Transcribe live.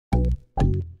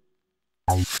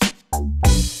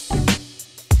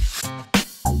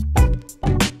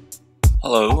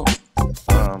Hello,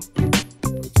 um,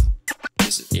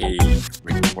 this is a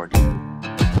recording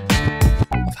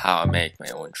of how I make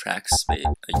my own tracks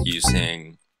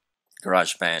using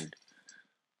Garageband.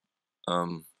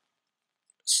 Um,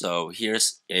 so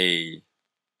here's a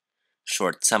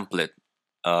short template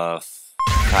of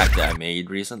track that I made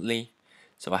recently.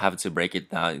 So I have to break it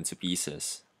down into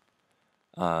pieces.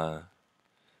 Uh,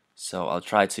 so I'll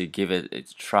try to give it a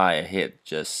hit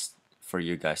just for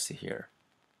you guys to hear.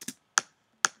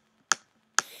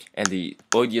 And the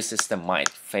audio system might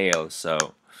fail,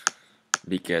 so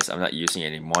because I'm not using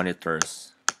any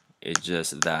monitors, it's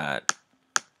just that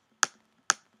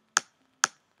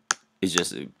it's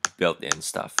just built-in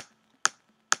stuff.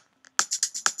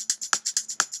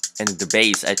 And the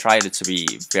bass, I tried it to be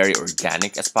very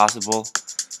organic as possible,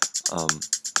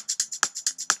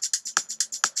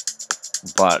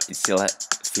 but it still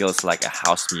feels like a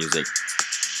house music.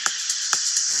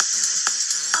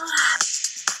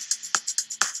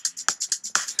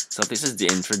 So this is the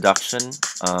introduction.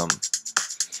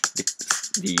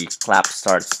 The clap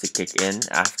starts to kick in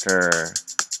after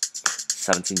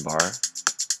 17 bar.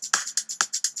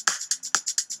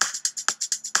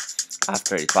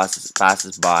 After it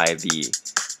passes by the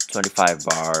 25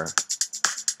 bar,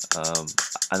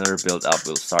 another build up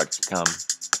will start to come,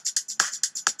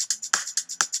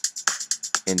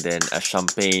 and then a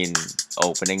champagne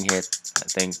opening hit. I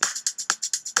think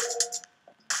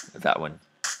that one.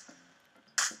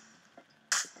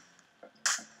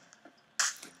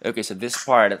 Okay, so this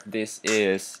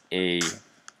is a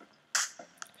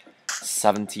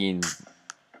 17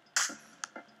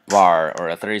 bar or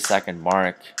a 30-second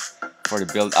mark for the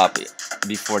build up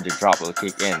before the drop will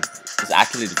kick in. It's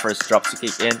actually the first drop to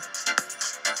kick in.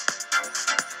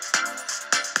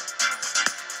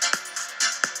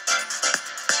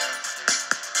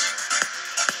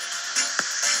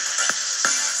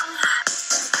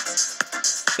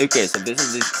 Okay, so this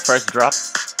is the first drop.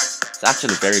 It's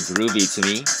actually very groovy to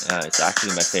me. It's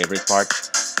actually my favorite part.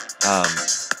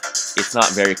 It's not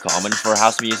very common for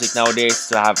house music nowadays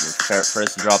to have the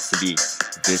first drop to be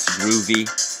this groovy,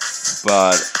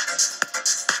 but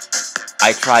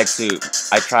I try to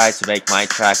make my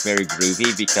track very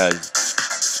groovy because,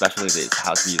 especially this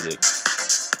house music.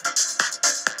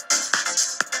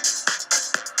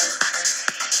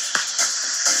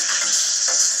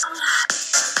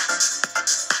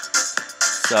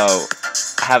 So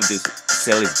I have this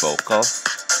silly vocal.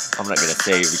 I'm not gonna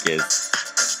say it because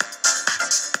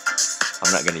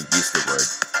I'm not gonna use the word.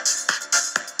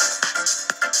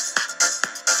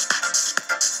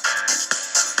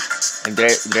 And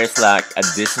there's like a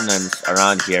dissonance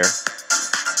around here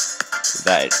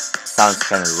that sounds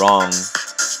kind of wrong.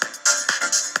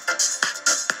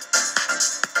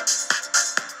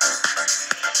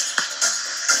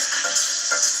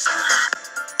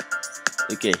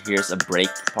 Okay, here's a break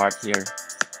part here.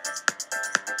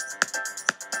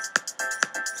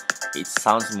 It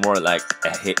sounds more like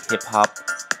a hip hop,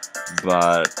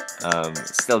 but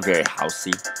still very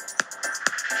housey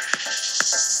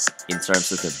in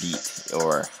terms of the beat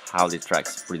or how the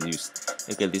track's produced.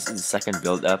 Okay, this is the second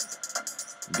build up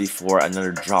before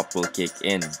another drop will kick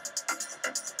in.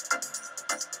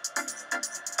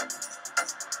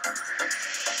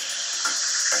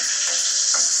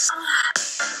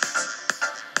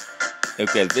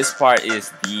 Okay, this part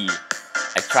is I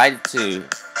tried to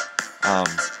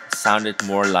sound it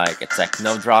more like a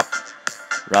techno drop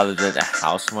rather than a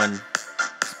house one,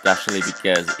 especially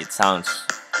because it sounds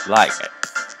like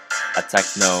a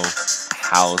techno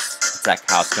tech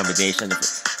house combination of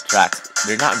tracks.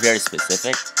 They're not very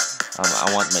specific.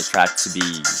 I want my track to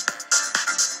be,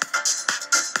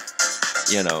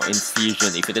 in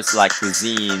fusion. If it is like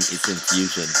cuisine, it's in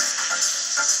fusion.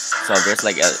 So there's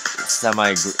like a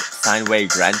sine wave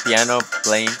grand piano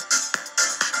playing,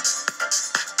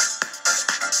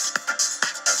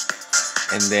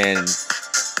 and then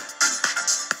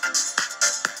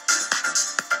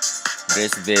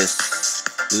there's this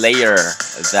layer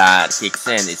that kicks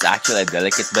in. It's actually a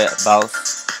delicate bells.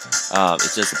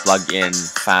 It's just a plug-in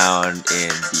found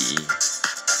in the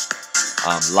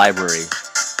library.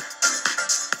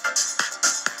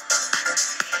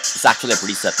 It's actually a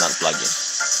preset, not a plug-in.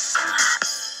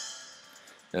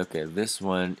 Okay, this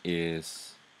one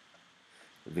is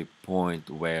the point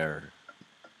where,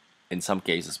 in some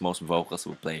cases, most vocals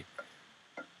will play.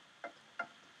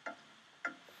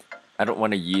 I don't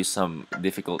want to use some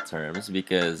difficult terms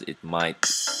because I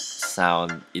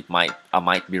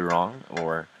might be wrong,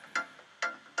 or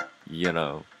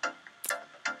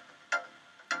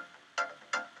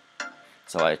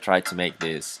So I tried to make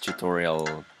this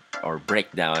tutorial or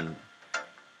breakdown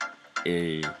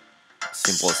a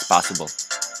simple as possible.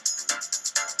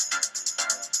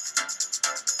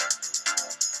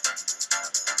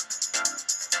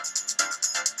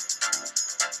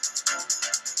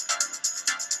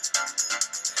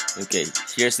 Okay,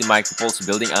 here's the micropulse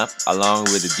building up along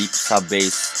with the deep sub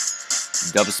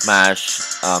bass, dub smash,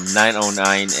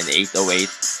 909 and 808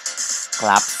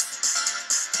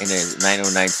 claps, and then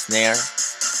 909 snare,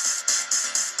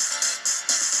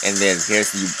 and then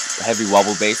here's the heavy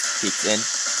wobble bass kicks in.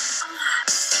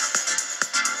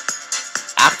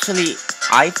 Actually,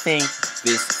 I think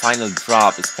this final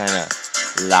drop is kind of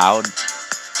loud.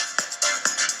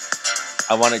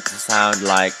 I want it to sound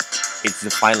like it's the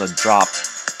final drop.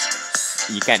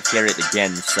 You can't hear it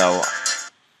again, so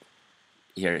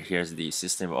here's the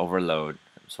system overload.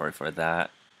 I'm sorry for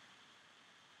that.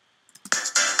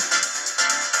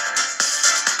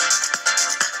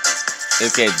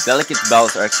 Okay, delicate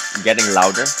bells are getting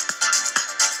louder.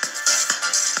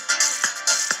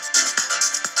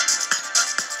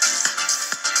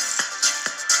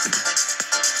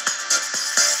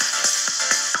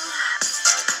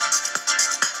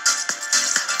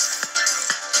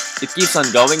 It keeps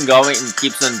on going, and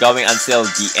keeps on going until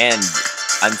the end,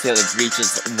 until it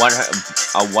reaches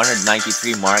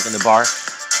 193 mark in the bar.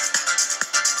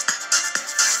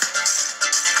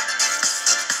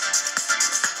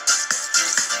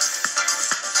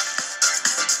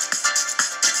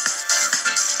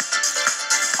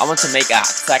 I want to make a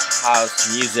tech house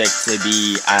music to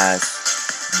be as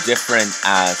different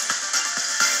as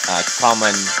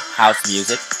common house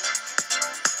music.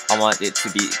 I want it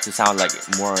to sound like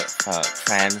more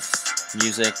trance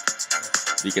music,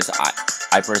 because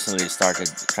I personally started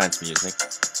trance music.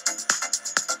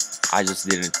 I just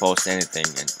didn't post anything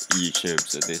on YouTube,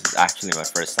 so this is actually my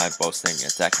first time posting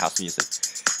tech house music.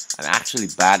 I'm actually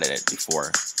bad at it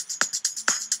before,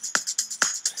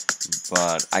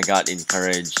 but I got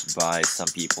encouraged by some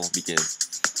people because,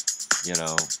 you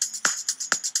know,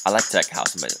 I like tech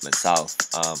house myself.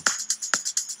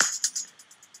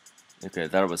 Okay,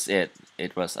 that was it.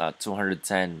 It was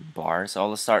 210 bars. So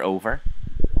I'll start over.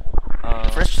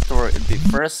 The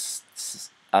first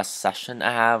session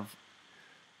I have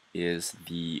is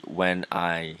when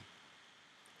I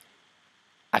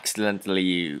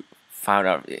accidentally found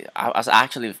out. I was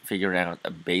actually figuring out a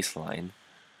bass line,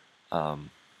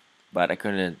 but I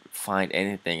couldn't find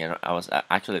anything, and I was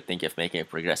actually thinking of making a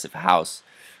progressive house,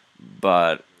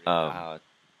 but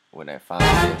when I found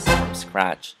this from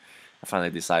scratch, I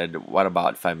finally decided, what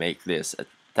about if I make this a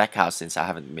tech house, since I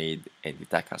haven't made any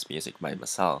tech house music by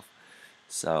myself.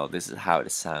 So this is how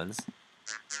it sounds.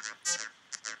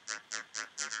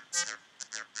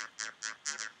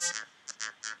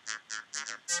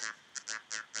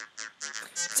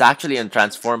 It's actually on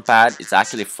transform pad. It's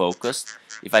actually focused.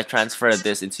 If I transfer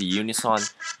this into unison,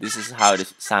 this is how it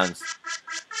sounds.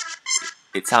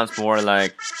 It sounds more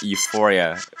like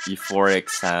euphoric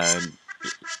sound,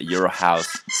 Euro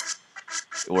house,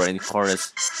 or in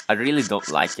chorus. I really don't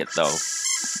like it though.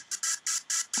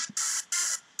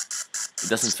 It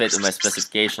doesn't fit in my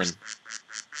specification.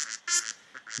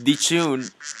 The tune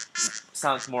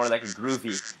sounds more like a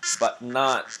groovy, but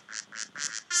not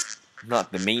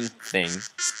the main thing.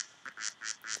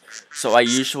 So I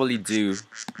usually do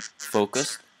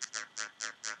focused,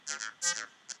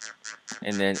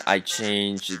 and then I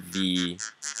change the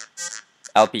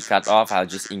LP cutoff. I'll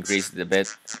just increase it a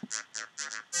bit,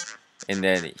 and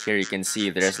then here you can see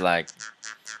there's like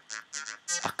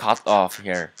a cutoff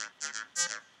here,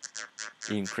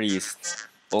 increased.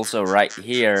 Also right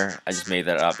here, I just made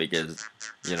that up because,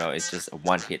 you know, it's just a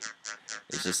one hit.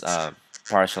 It's just a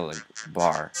partial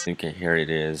bar. Okay, here it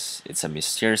is. It's a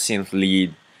mysterious synth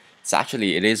lead.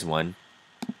 It is one.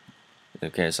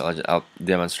 Okay, so I'll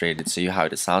demonstrate it to you how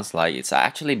it sounds like. It's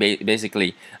actually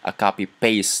basically a copy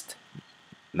paste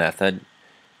method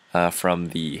from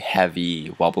the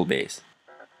heavy wobble bass.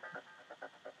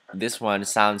 This one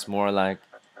sounds more like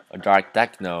a dark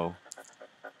techno,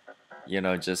 you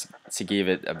know, just to give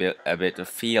it a bit of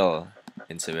feel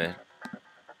into it.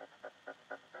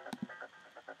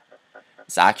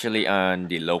 It's actually on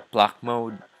the low pluck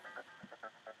mode.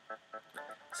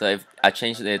 So if I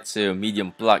changed it to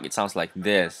medium pluck, it sounds like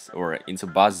this, or into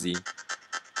buzzy.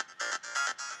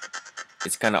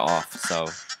 It's kind of off, so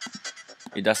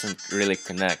it doesn't really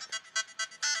connect.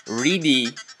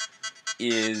 Reedy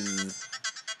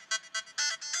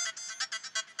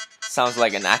sounds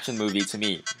like an action movie to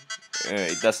me.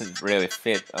 It doesn't really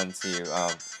fit onto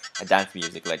a dance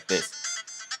music like this.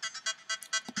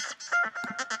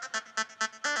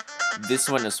 This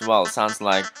one as well sounds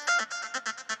like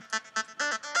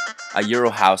a Euro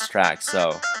house track,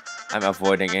 so I'm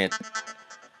avoiding it.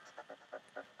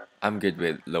 I'm good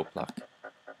with low pluck.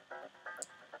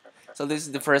 So this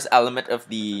is the first element of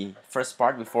the first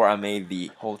part before I made the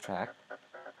whole track.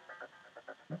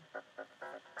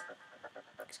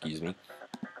 Excuse me.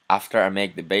 After I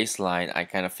make the bass line, I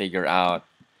kind of figure out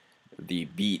the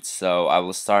beats. So I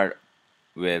will start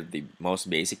with the most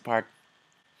basic part,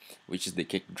 which is the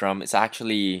kick drum. It's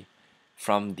actually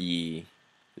from the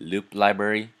loop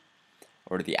library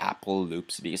or the Apple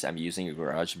loops because I'm using a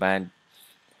GarageBand.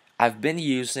 I've been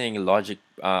using Logic,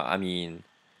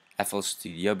 FL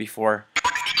Studio before,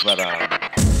 but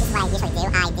This is what I usually do.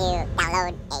 I do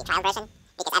download a trial version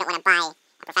because I don't want to buy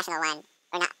a professional one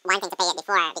or not wanting to pay it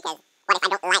before because what if I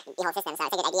don't like the whole system? So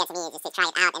it's a good idea to me just to try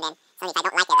it out and then suddenly if I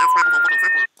don't like it, I'll swap into a different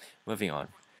software. moving on.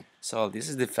 So this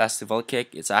is the festival kick.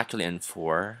 It's actually in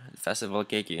 4. The festival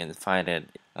kick, you can find it.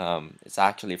 It's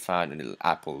actually found in the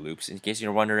Apple loops. In case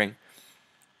you're wondering,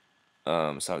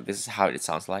 so this is how it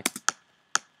sounds like.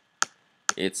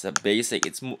 It's a basic.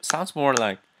 Sounds more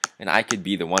like an "I Could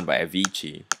Be the One" by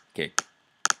Avicii kick.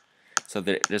 So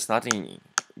there's nothing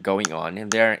going on in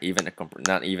there. Even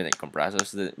not even a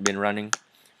compressor's been running.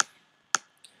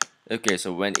 Okay,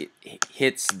 so when it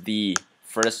hits the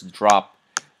first drop,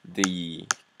 the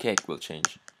kick will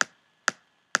change.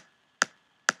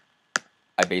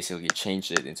 I basically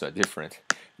changed it into a different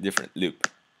loop.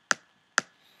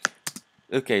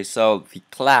 Okay, so the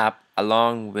clap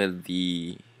along with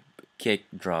the kick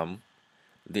drum,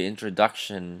 the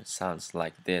introduction sounds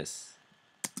like this.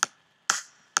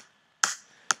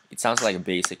 It sounds like a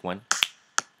basic one.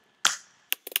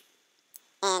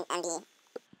 And on the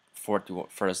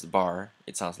first bar,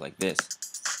 it sounds like this.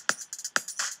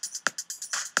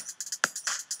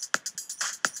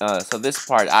 So this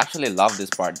part, I actually love this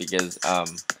part because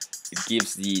it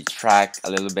gives the track a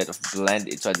little bit of blend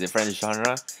into a different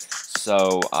genre.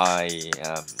 So I'm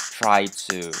trying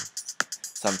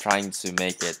to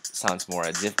make it sounds more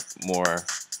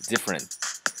different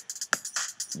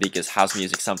because house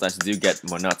music sometimes do get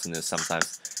monotonous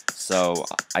sometimes. So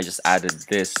I just added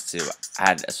this to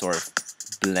add a sort of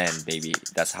blend, maybe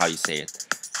that's how you say it.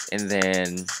 And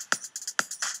then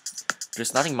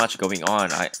there's nothing much going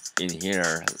on in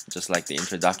here, just like the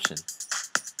introduction.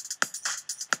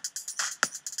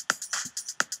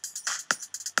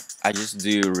 I just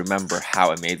do remember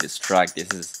how I made this track.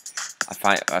 This is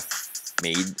I've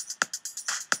made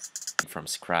from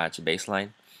scratch bass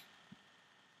line.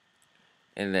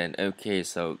 And then okay,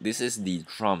 so this is the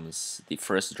drums, the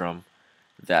first drum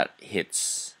that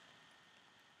hits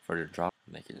for the drop.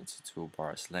 Make it into 2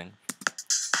 bars length.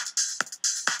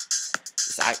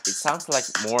 It sounds like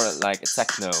more like a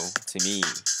techno to me.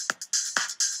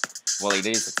 Well, it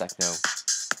is a techno.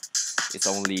 It's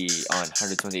only on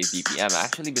 128 BPM. I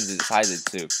actually been decided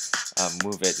to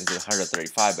move it into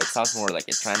 135, but it sounds more like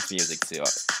a trance music too,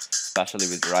 especially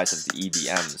with the rise of the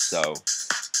EDM. So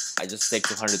I just stick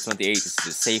to 128. It's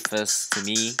the safest to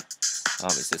me.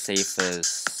 It's the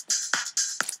safest,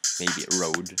 maybe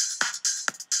road.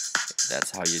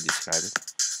 That's how you describe it.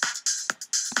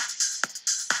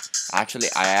 Actually,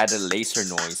 I added laser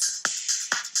noise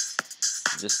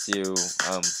just to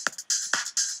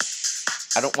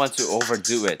I don't want to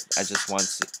overdo it. I just want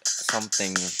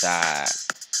something that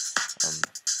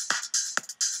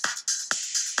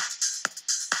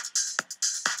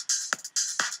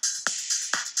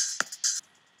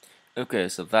okay,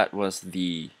 so that was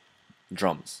the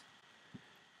drums.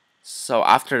 So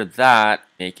after that,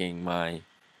 making my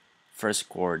first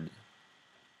chord,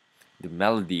 the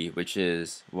melody, which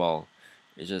is, well,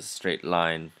 it's just a straight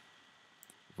line,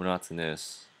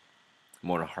 monotonous,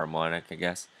 monoharmonic, I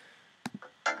guess.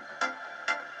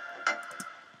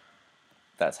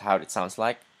 That's how it sounds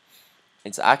like.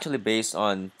 It's actually based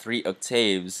on 3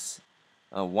 octaves.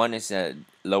 One is a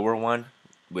lower one,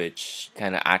 which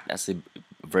kind of act as a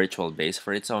virtual bass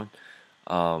for its own.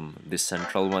 The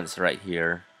central one is right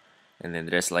here, and then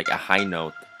there's like a high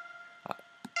note.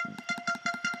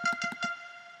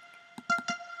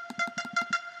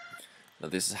 So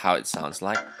this is how it sounds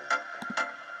like.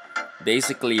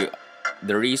 Basically,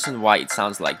 the reason why it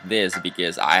sounds like this is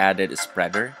because I added a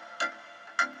spreader.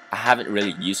 I haven't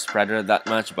really used spreader that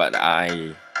much, but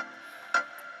I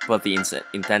put the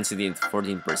intensity into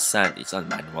 14%. It's on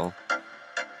manual.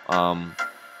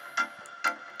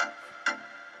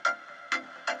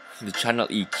 The channel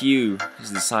EQ is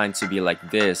designed to be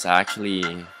like this. I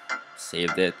actually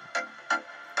saved it.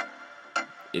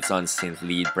 It's on synth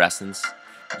lead presence,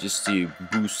 just to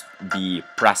boost the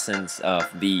presence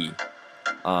of the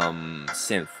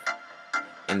synth.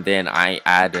 And then I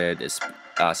added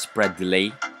a spread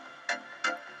delay.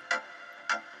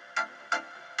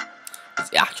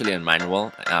 It's actually on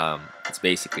manual. It's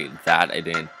basically that. I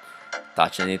didn't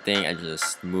touch anything. I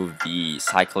just move the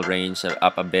cycle range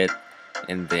up a bit,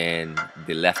 and then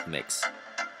the left mix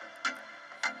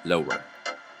lower.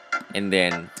 And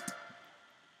then,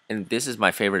 and this is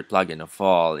my favorite plugin of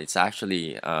all. It's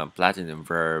actually Platinum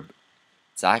Verb.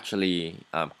 It's actually,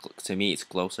 to me, it's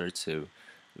closer to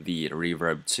the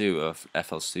Reverb 2 of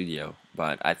FL Studio,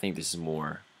 but I think this is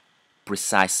more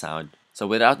precise sound. So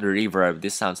without the reverb,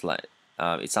 this sounds like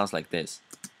it sounds like this.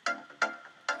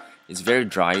 It's very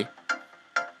dry,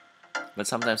 but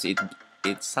sometimes it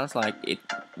sounds like it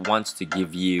wants to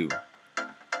give you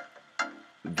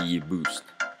the boost.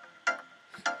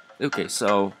 Okay,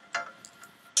 so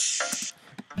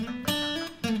I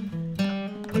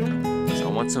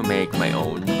want to make my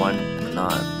own one,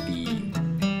 not the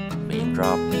main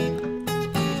drop.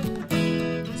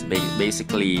 So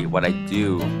basically, what I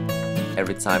do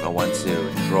every time I want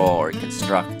to draw or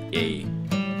construct a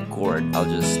chord, I'll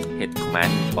just hit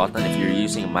Command button. If you're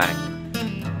using a Mac,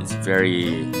 it's a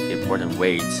very important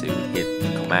way to hit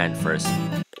Command first.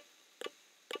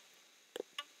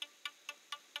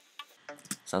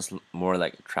 Sounds more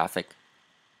like traffic,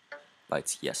 but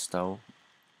it's Yesto.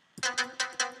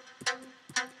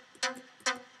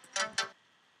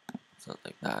 Something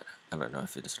like that. I don't know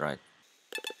if it is right.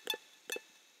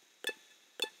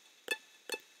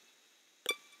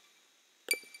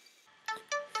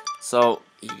 So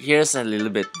here's a little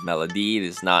bit melody.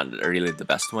 It's not really the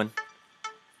best one.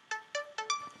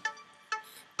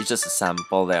 It's just a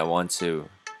sample that I want to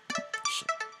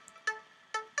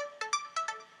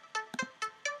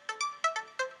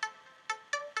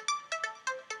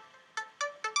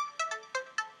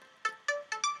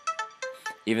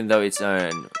even though it's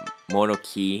on mono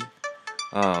key,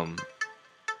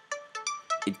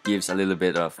 it gives a little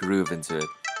bit of groove into it.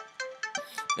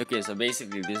 Okay, so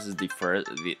basically this is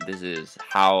this is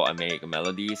how I make a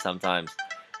melody. Sometimes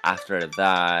after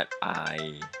that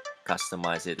I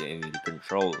customize it in the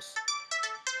controls.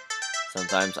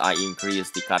 Sometimes I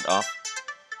increase the cutoff.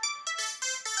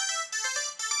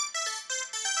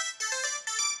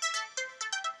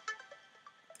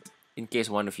 In case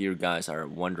one of you guys are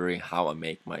wondering how I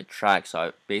make my track, so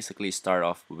I basically start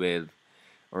off with,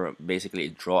 or basically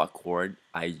draw a chord.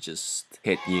 I just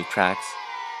hit new tracks,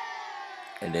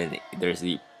 and then there's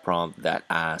the prompt that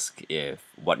asks if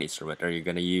what instrument are you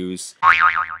gonna use,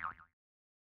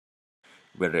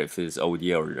 whether if it's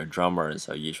audio or a drummer.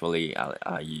 So usually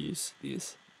I use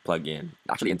this plugin.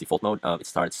 Actually in default mode, it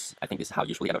starts, I think this is how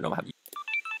usually, I don't know how.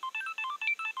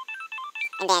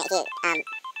 And then if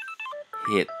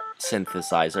you hit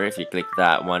synthesizer, if you click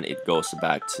that one, it goes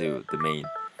back to the main.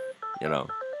 You know,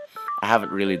 I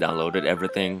haven't really downloaded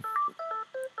everything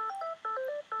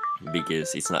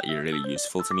because it's not really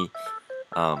useful to me,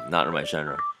 not in my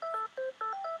genre.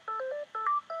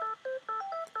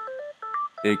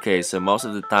 Okay, so most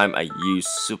of the time I use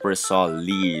Super Saw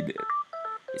Lead.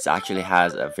 It actually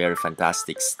has a very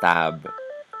fantastic stab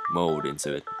mode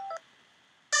into it.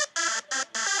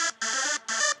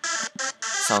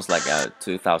 Sounds like a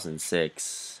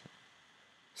 2006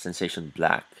 Sensation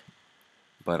Black,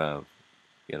 but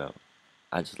you know,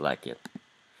 I just like it.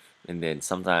 And then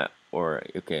sometimes, or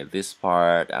okay, this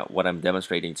part, what I'm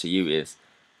demonstrating to you is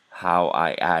how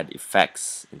I add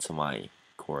effects into my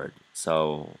chord.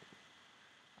 So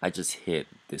I just hit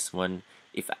this one.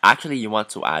 If actually you want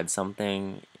to add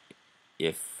something,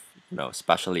 if you know,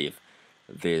 especially if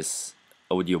this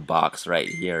audio box right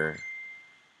here,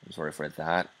 I'm sorry for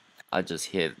that, I just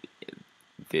hit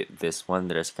this one.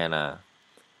 There's kinda,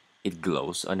 it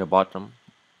glows on the bottom.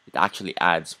 It actually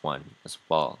adds one as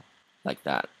well, like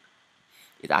that.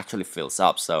 It actually fills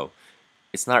up, so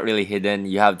it's not really hidden.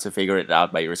 You have to figure it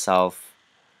out by yourself.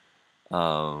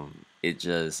 It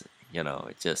just, you know,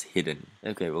 it's just hidden.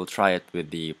 Okay, we'll try it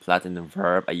with the Platinum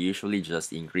Verb. I usually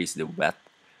just increase the wet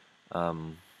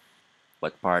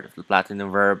part of the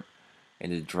Platinum Verb,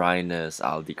 and the dryness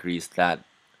I'll decrease that,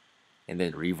 and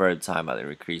then reverb time I'll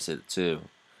increase it too.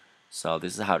 So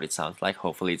this is how it sounds like.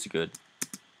 Hopefully it's good.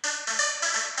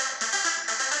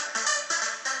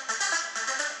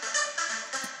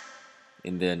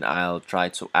 And then I'll try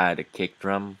to add a kick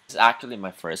drum. It's actually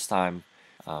my first time.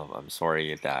 I'm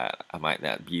sorry that I might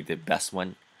not be the best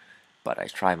one, but I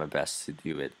try my best to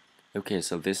do it. Okay,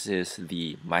 so this is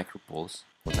the micropulse.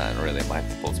 Well, not really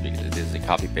micropulse because this is a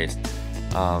copy paste.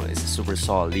 It's a Super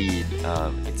Saw Lead.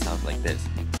 It sounds like this.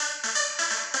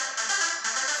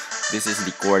 This is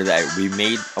the chord that we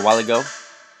made a while ago.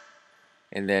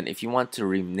 And then if you want to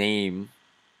rename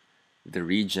the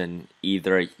region,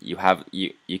 either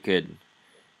you could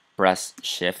press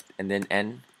Shift and then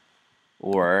N,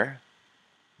 or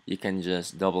you can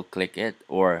just double click it,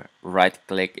 or right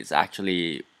click is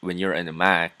actually when you're in a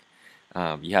Mac,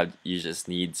 you just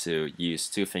need to use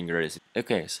two fingers.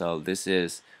 Okay, so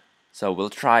we'll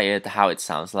try it how it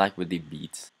sounds like with the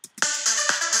beats.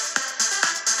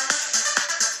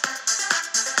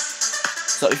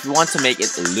 So if you want to make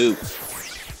it a loop,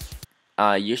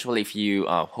 usually if you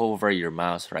hover your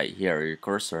mouse right here, or your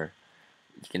cursor,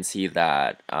 you can see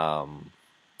that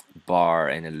bar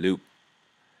and a loop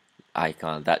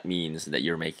icon. That means that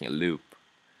you're making a loop.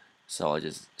 So I'll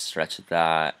just stretch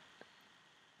that.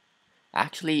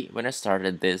 Actually, when I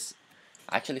started this,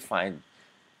 I actually find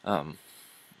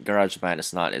GarageBand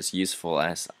is not as useful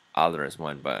as others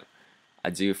one, but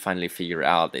I do finally figure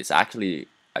out it's actually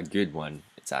a good one.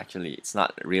 It's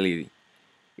not really,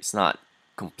 it's not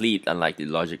complete unlike the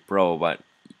Logic Pro, but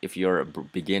if you're a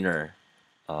beginner,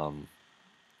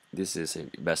 this is the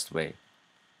best way.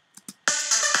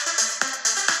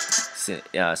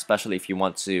 Yeah, especially if you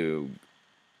want to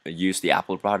use the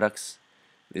Apple products,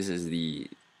 this is the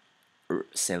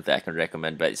synth I can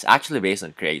recommend. But it's actually based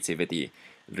on creativity.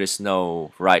 There's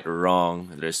no right or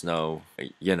wrong. There's no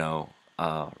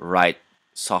right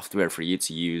software for you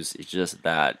to use. It's just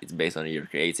that it's based on your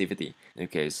creativity.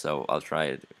 Okay, so I'll try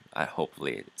it.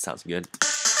 Hopefully it sounds good.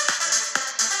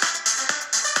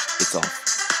 It's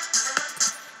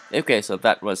off. Okay, so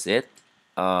that was it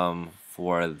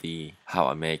for the how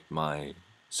I make my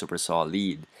super saw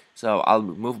lead. So I'll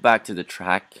move back to the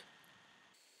track.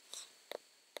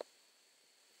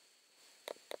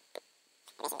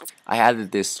 I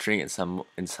added this string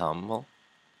ensemble.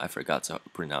 I forgot to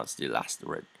pronounce the last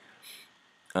word.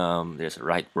 There's a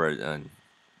right word, and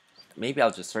maybe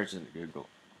I'll just search in Google.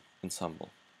 Ensemble.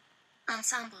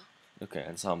 Ensemble. Okay,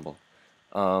 ensemble.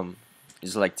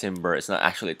 It's like timbre. It's not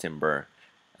actually timbre.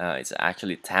 It's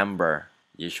actually timbre.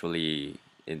 Usually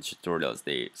in tutorials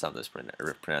they sometimes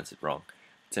pronounce it wrong.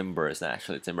 Timbre is not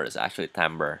actually timbre. It's actually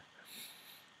timbre.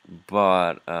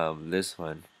 But this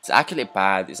one, it's actually a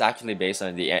pad. It's actually based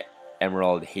on the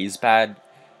Emerald Haze pad.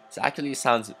 It actually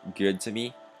sounds good to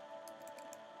me.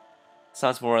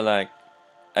 Sounds more like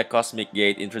a Cosmic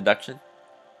Gate introduction.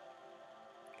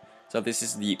 So this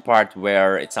is the part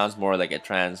where it sounds more like a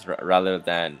trance rather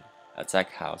than a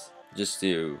tech house. Just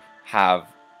to have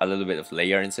a little bit of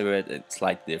layer into it, a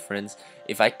slight difference.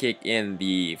 If I kick in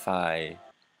the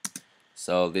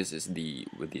so this is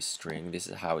with the string. This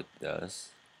is how it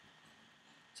does.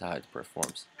 This is how it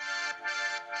performs.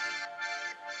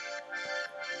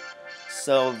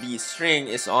 So the string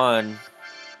is on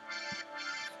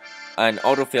an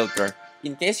auto filter.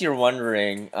 In case you're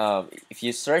wondering, if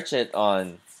you search it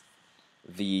on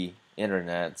the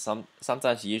internet,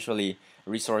 sometimes usually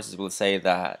resources will say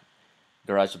that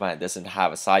GarageBand doesn't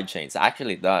have a sidechain. It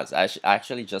actually does. I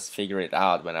actually just figured it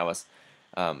out when I was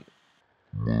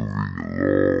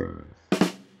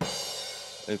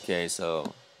okay,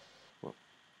 so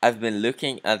I've been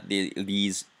looking at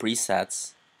these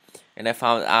presets, and I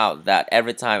found out that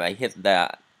every time I hit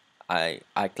that, I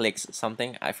click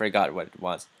something. I forgot what it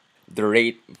was. The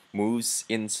rate moves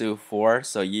into 4,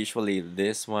 so usually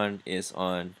this one is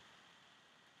on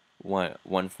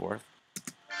 1/4.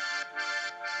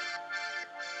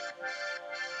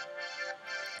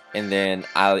 And then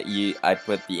I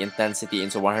put the intensity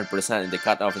into 100% and the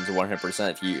cutoff into 100%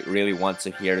 if you really want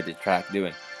to hear the track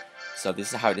doing. So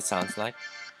this is how it sounds like.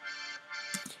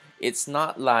 It's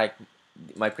not like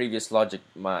my previous Logic,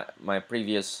 my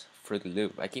previous Fruity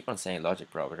Loop. I keep on saying Logic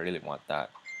Pro, but I really want that.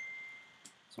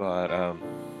 But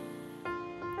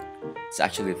it's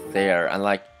actually there.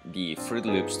 Unlike the Fruity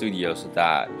Loop Studios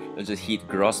that will just hit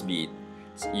gross beat.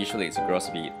 Usually it's a gross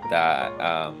beat that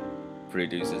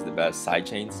produces the best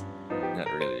sidechains. Not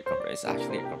really a compressor. It's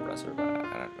actually a compressor, but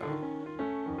I don't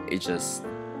know.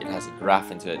 It has a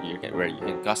graph into it where you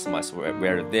can customize.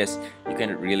 Where this you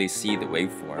can really see the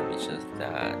waveform. It's just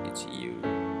that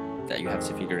you have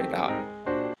to figure it out.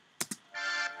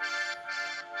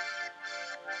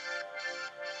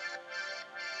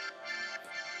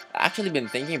 I actually been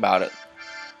thinking about it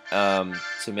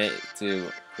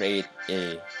to create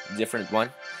a different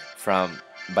one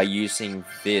by using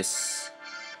this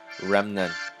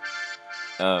remnant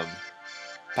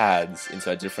pads into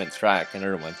a different track,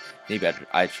 another one. Maybe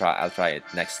I'll try it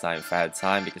next time if I had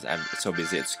time, because I'm so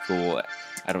busy at school.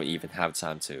 I don't even have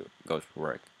time to go to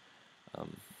work.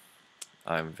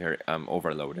 I'm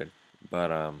overloaded.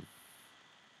 But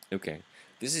okay.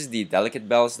 This is the delicate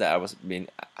bells that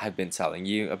I've been telling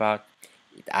you about.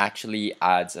 It actually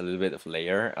adds a little bit of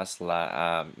layer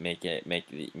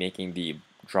making the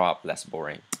drop less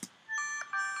boring.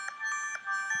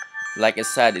 Like I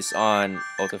said, it's on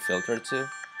auto filter too.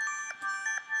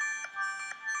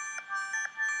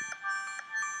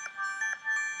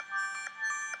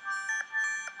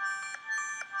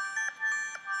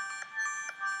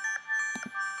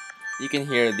 can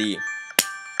hear the.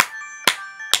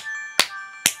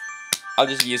 I'll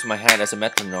just use my hand as a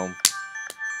metronome.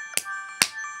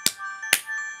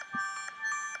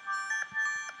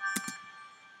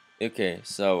 Okay,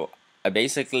 so I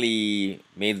basically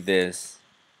made this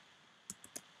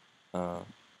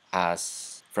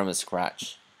as from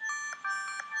scratch.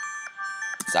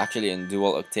 It's actually in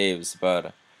dual octaves,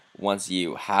 but once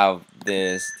you have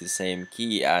the same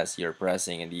key as you're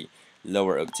pressing in the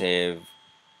lower octave,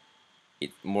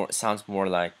 it sounds more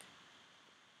like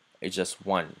it's just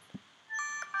one.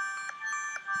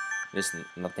 There's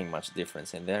nothing much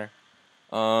difference in there.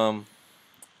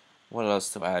 What else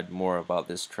to add more about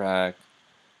this track?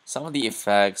 Some of the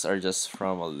effects are just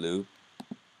from a loop.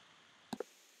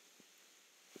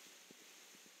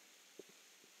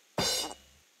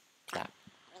 Clap.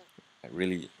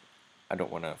 I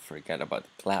don't want to forget about the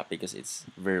clap because it's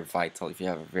very vital if you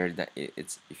have a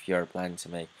if you are planning to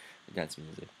make dance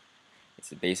music.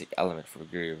 It's a basic element for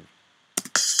groove.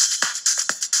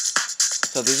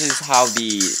 So this is how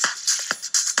the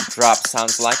drop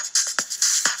sounds like.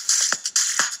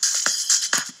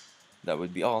 That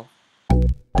would be all.